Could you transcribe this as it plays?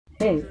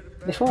Hey,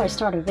 before I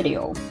start a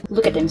video,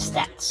 look at them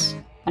stats.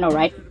 I know,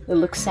 right? It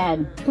looks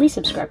sad. Please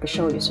subscribe to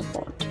show your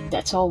support.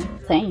 That's all.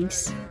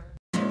 Thanks.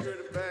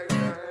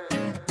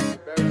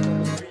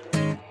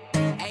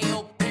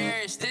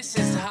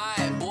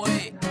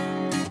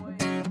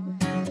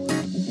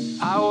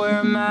 I wear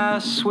a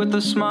mask with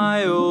a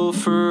smile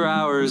for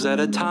hours at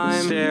a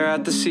time. Stare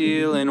at the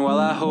ceiling while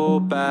I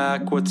hold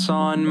back what's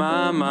on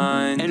my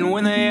mind. And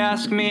when they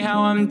ask me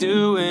how I'm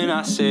doing,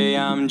 I say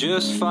I'm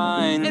just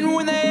fine. And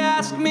when they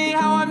ask me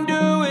how I'm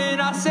doing,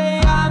 I say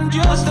I'm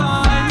just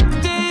fine. The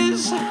fact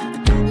is,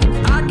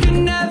 I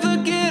can never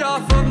get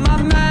off of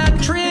my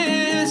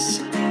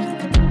mattress.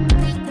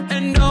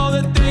 And all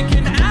that they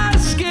can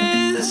ask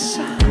is,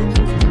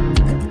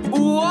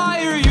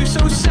 why are you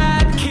so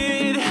sad,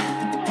 kid?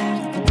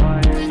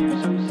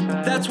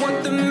 That's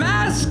what the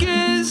mask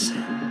is.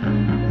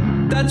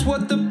 That's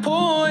what the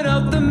point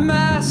of the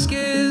mask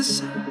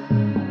is.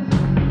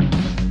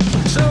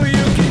 So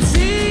you can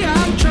see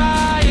I'm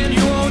trying.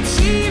 You won't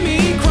see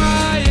me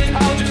crying.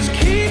 I'll just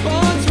keep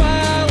on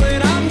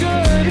smiling. I'm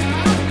good.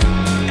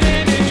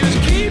 And it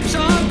just keeps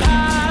on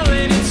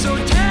piling. It's so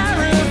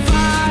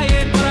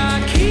terrifying, but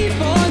I keep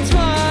on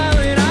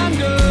smiling. I'm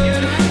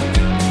good.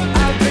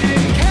 I've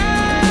been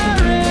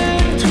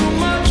caring too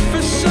much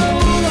for so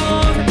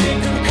long.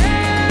 Been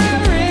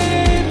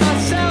comparing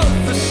myself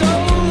for so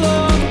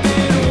long.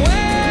 Been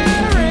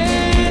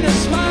wearing a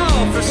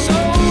smile for so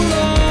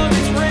long.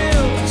 It's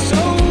real,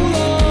 so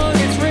long.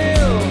 It's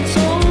real,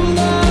 so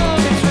long.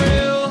 It's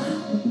real.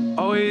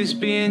 Always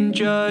being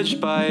judged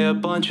by a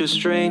bunch of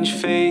strange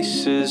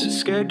faces.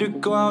 Scared to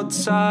go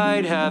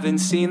outside, haven't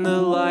seen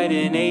the light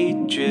in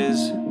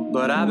ages.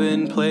 But I've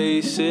been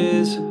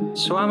places,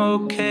 so I'm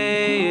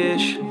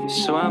okay-ish.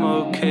 So I'm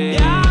okay.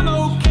 Yeah, I'm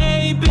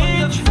okay,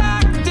 bitch. The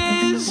fact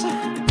is,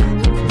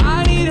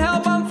 I need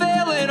help, I'm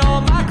failing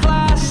all my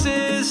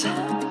classes.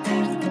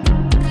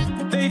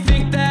 They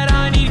think that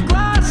I need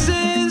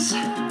glasses.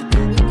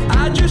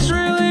 I just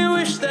really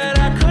wish that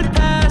I could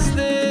pass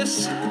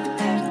this.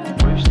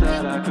 Wish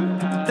that I could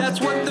pass. That's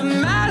what the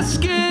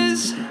mask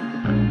is.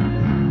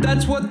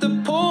 That's what the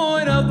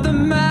point of the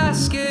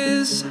mask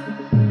is.